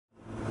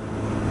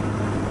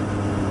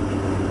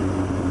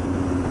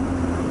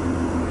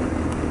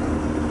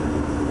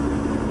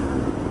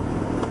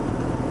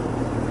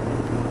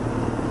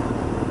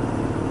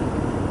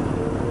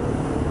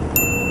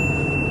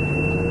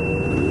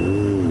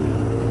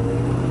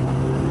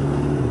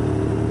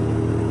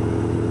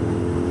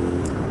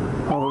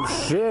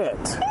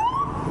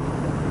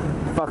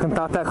fucking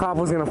thought that cop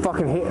was gonna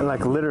fucking hit,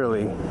 like,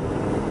 literally.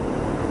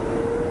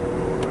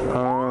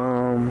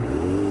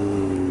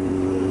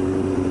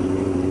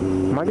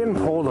 Am I getting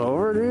pulled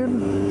over, dude?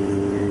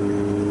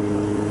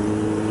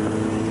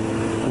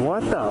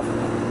 What the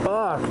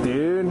fuck,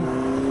 dude?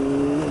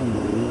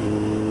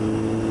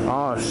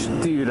 Oh,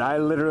 dude, I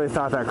literally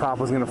thought that cop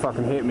was gonna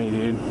fucking hit me,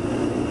 dude.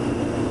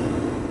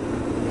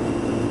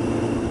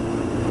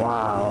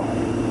 Wow.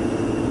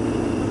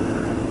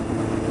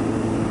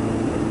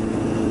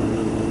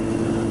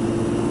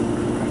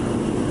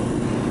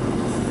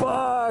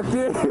 Fuck,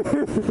 dude.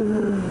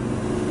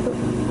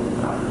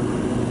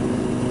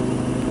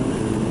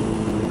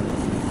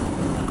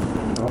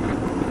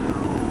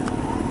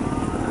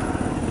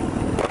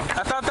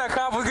 I thought that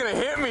cop was gonna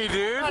hit me,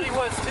 dude. I thought he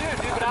was too,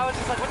 dude, but I was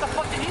just like, what the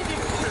fuck did he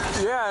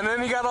do? Yeah, and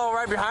then he got all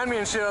right behind me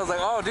and shit. I was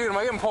like, oh, dude, am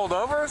I getting pulled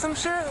over or some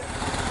shit?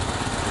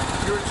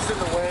 You were just in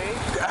the way?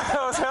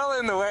 I was hella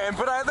in the way,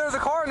 but there was a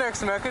car next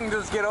to me. I couldn't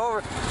just get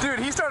over. Dude,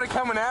 he started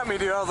coming at me,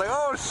 dude. I was like,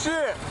 oh,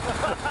 shit.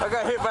 I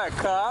got hit by a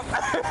cop.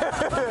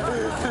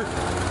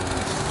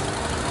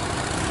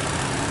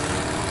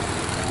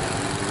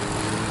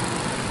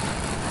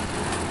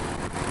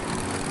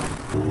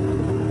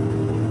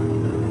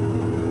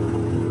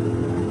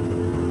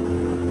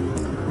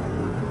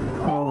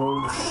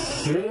 Oh,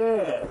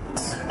 shit.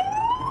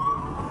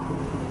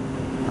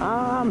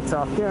 I'm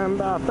talking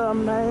about the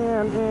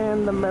man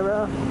in the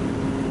mirror,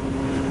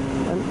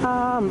 and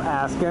I'm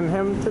asking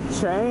him to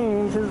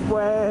change his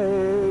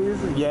ways.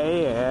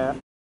 Yeah.